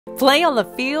Play on the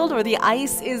field or the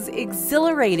ice is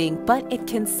exhilarating, but it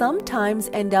can sometimes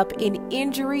end up in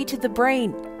injury to the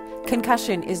brain.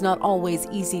 Concussion is not always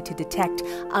easy to detect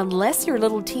unless your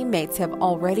little teammates have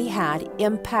already had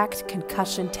impact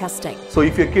concussion testing. So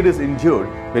if your kid is injured,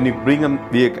 when you bring them,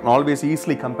 we can always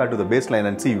easily compare to the baseline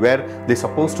and see where they're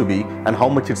supposed to be and how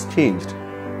much it's changed.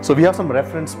 So we have some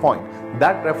reference point.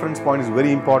 That reference point is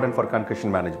very important for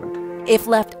concussion management. If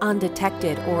left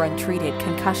undetected or untreated,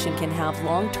 concussion can have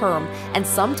long-term and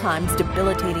sometimes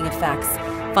debilitating effects.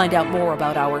 Find out more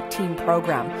about our team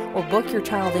program or book your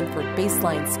child in for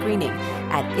baseline screening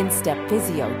at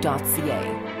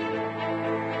instepphysio.ca.